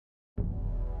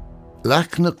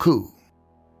Lacknacoo.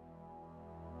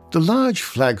 The large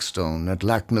flagstone at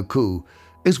Lacknacoo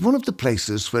is one of the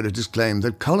places where it is claimed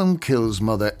that Colmcille's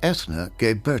mother Etna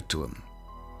gave birth to him.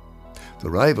 The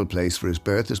rival place for his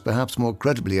birth is perhaps more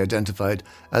credibly identified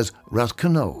as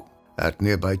Rathcoonogh at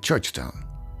nearby Churchtown.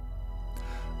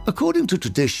 According to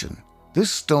tradition,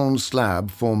 this stone slab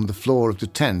formed the floor of the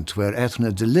tent where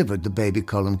Etna delivered the baby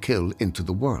Colmcille into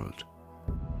the world.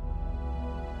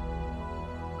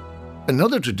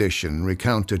 Another tradition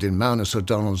recounted in Manus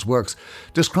O'Donnell's works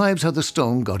describes how the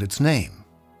stone got its name.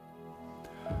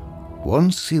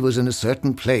 Once he was in a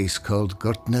certain place called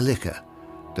Gortnallica,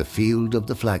 the field of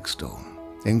the flagstone,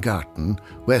 in Gartan,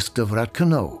 west of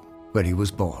Rathcoonogh, where he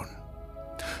was born.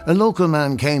 A local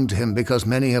man came to him because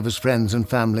many of his friends and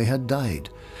family had died,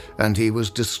 and he was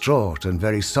distraught and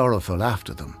very sorrowful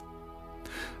after them.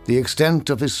 The extent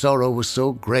of his sorrow was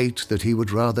so great that he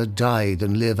would rather die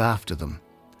than live after them.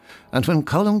 And when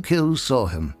Colmcille saw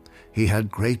him, he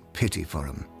had great pity for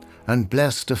him, and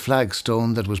blessed a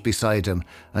flagstone that was beside him,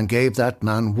 and gave that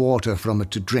man water from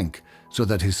it to drink, so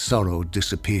that his sorrow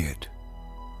disappeared.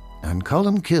 And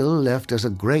Colmcille left as a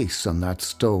grace on that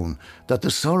stone that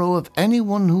the sorrow of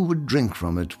anyone who would drink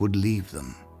from it would leave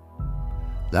them.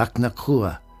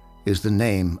 Lacknacoo is the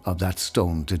name of that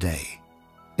stone today,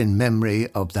 in memory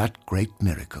of that great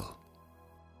miracle.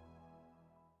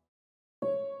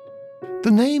 The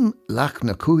name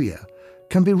Lacknacoo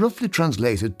can be roughly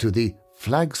translated to the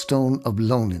flagstone of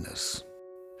loneliness.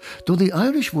 Though the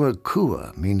Irish word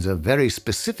cua means a very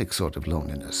specific sort of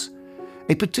loneliness,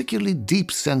 a particularly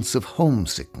deep sense of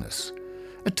homesickness,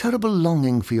 a terrible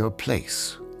longing for your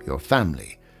place, your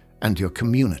family, and your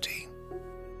community.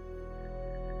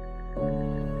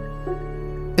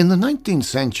 In the 19th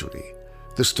century,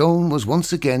 the stone was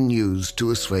once again used to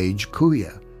assuage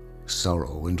kuya,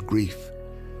 sorrow and grief.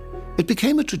 It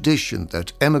became a tradition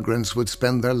that emigrants would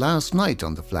spend their last night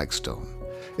on the flagstone,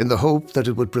 in the hope that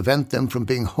it would prevent them from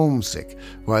being homesick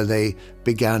while they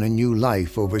began a new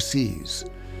life overseas.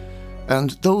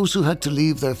 And those who had to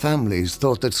leave their families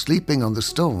thought that sleeping on the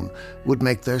stone would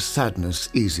make their sadness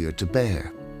easier to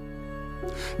bear.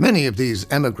 Many of these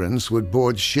emigrants would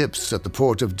board ships at the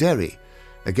port of Derry,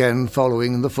 again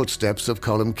following in the footsteps of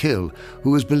Colmcille,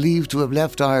 who is believed to have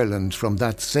left Ireland from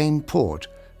that same port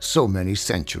so many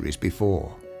centuries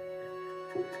before.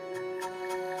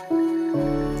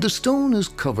 The stone is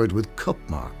covered with cup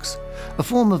marks, a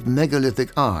form of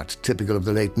megalithic art typical of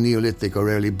the late Neolithic or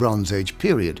early Bronze Age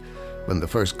period, when the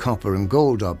first copper and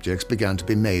gold objects began to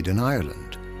be made in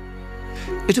Ireland.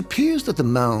 It appears that the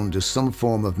mound is some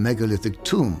form of megalithic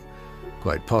tomb,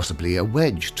 quite possibly a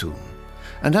wedge tomb,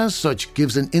 and as such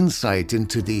gives an insight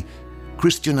into the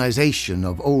Christianization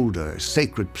of older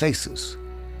sacred places.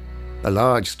 A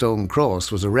large stone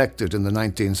cross was erected in the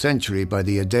 19th century by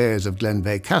the Adaires of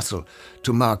Glenveigh Castle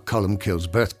to mark Colmcille's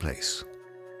birthplace.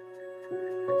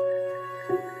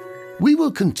 We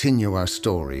will continue our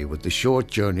story with the short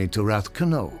journey to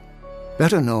Rathcoonogh,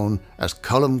 better known as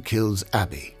Colmcille's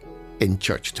Abbey in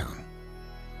Churchtown.